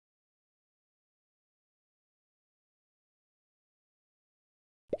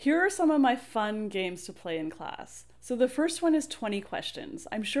Here are some of my fun games to play in class. So the first one is 20 questions.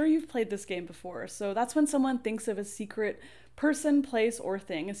 I'm sure you've played this game before. So that's when someone thinks of a secret person, place, or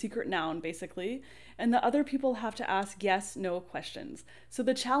thing, a secret noun basically, and the other people have to ask yes, no questions. So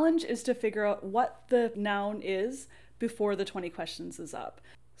the challenge is to figure out what the noun is before the 20 questions is up.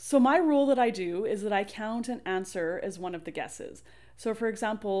 So my rule that I do is that I count and answer as one of the guesses. So for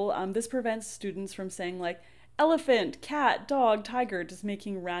example, this prevents students from saying like elephant, cat, dog, tiger, just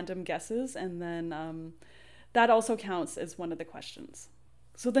making random guesses, and then that also counts as one of the questions.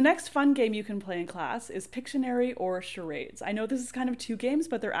 So the next fun game you can play in class is Pictionary or charades. I know this is kind of two games,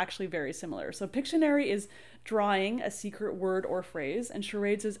 but they're actually very similar. So Pictionary is drawing a secret word or phrase, and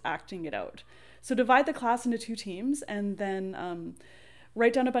charades is acting it out. So divide the class into two teams, and then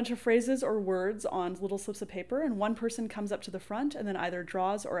write down a bunch of phrases or words on little slips of paper, and one person comes up to the front and then either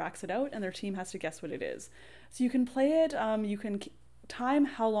draws or acts it out, and their team has to guess what it is. So you can play it, you can time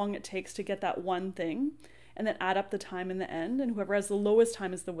how long it takes to get that one thing, and then add up the time in the end, and whoever has the lowest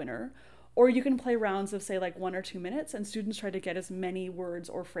time is the winner. Or you can play rounds of say like 1 or 2 minutes, and students try to get as many words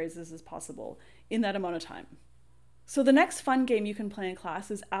or phrases as possible in that amount of time. So the next fun game you can play in class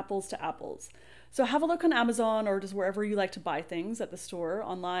is apples to apples. So have a look on Amazon or just wherever you like to buy things, at the store,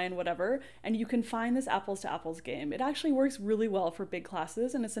 online, whatever, and you can find this apples to apples game. It actually works really well for big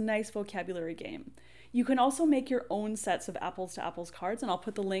classes, and it's a nice vocabulary game. You can also make your own sets of apples to apples cards, and I'll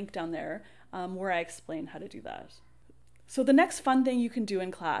put the link down there where I explain how to do that. So the next fun thing you can do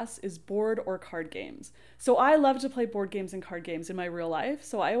in class is board or card games. So I love to play board games and card games in my real life,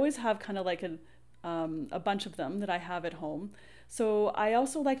 so I always have kind of like a bunch of them that I have at home. So I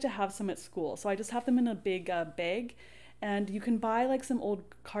also like to have some at school. So I just have them in a big bag, and you can buy like some old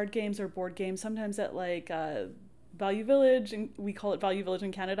card games or board games, sometimes at like Value Village, and we call it Value Village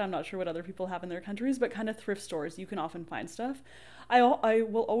in Canada. I'm not sure what other people have in their countries, but kind of thrift stores, you can often find stuff. I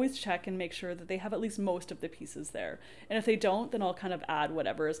will always check and make sure that they have at least most of the pieces there. And if they don't, then I'll kind of add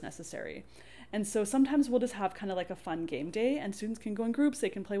whatever is necessary. And so sometimes we'll just have kind of like a fun game day, and students can go in groups, they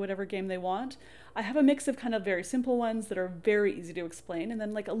can play whatever game they want. I have a mix of kind of very simple ones that are very easy to explain, and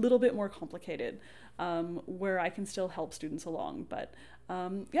then like a little bit more complicated where I can still help students along. But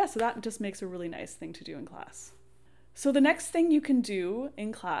yeah, so that just makes a really nice thing to do in class. So the next thing you can do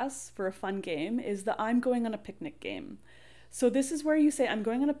in class for a fun game is the I'm going on a picnic game. So this is where you say, I'm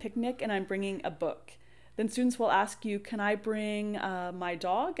going on a picnic and I'm bringing a book. Then students will ask you, can I bring my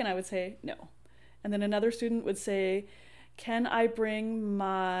dog? And I would say, no. And then another student would say, can I bring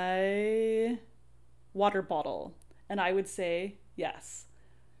my water bottle? And I would say, yes.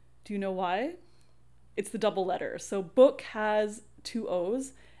 Do you know why? It's the double letter. So book has 2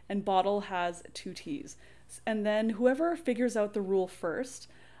 O's and bottle has 2 T's. And then whoever figures out the rule first,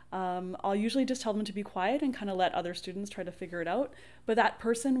 I'll usually just tell them to be quiet and kind of let other students try to figure it out, but that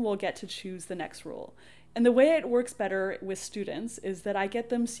person will get to choose the next rule. And the way it works better with students is that I get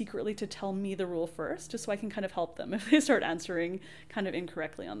them secretly to tell me the rule first, just so I can kind of help them if they start answering kind of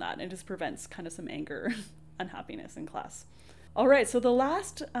incorrectly on that, and it just prevents kind of some anger, unhappiness in class. All right, so the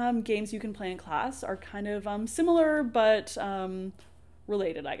last games you can play in class are kind of similar, but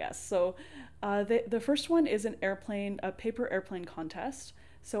related, I guess. So the first one is a paper airplane contest.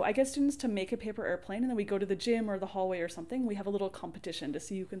 So I get students to make a paper airplane, and then we go to the gym or the hallway or something. We have a little competition to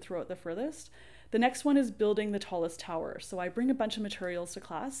see who can throw it the furthest. The next one is building the tallest tower. So I bring a bunch of materials to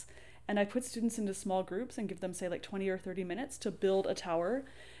class, and I put students into small groups and give them say like 20 or 30 minutes to build a tower.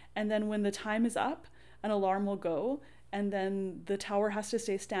 And then when the time is up, an alarm will go, and then the tower has to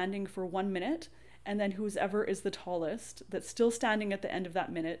stay standing for 1 minute, and then whoever is the tallest that's still standing at the end of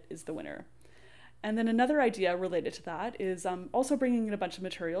that minute is the winner. And then another idea related to that is also bringing in a bunch of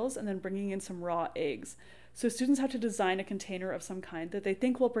materials and then bringing in some raw eggs. So students have to design a container of some kind that they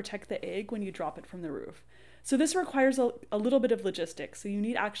think will protect the egg when you drop it from the roof. So this requires a little bit of logistics. So you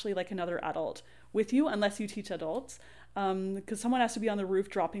need actually like another adult with you, unless you teach adults, because someone has to be on the roof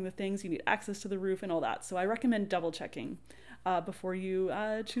dropping the things. You need access to the roof and all that. So I recommend double checking before you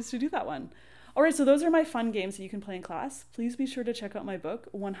choose to do that one. All right, so those are my fun games that you can play in class. Please be sure to check out my book,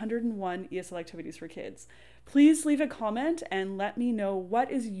 101 ESL Activities for Kids. Please leave a comment and let me know what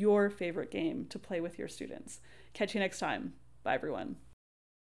is your favorite game to play with your students. Catch you next time. Bye, everyone.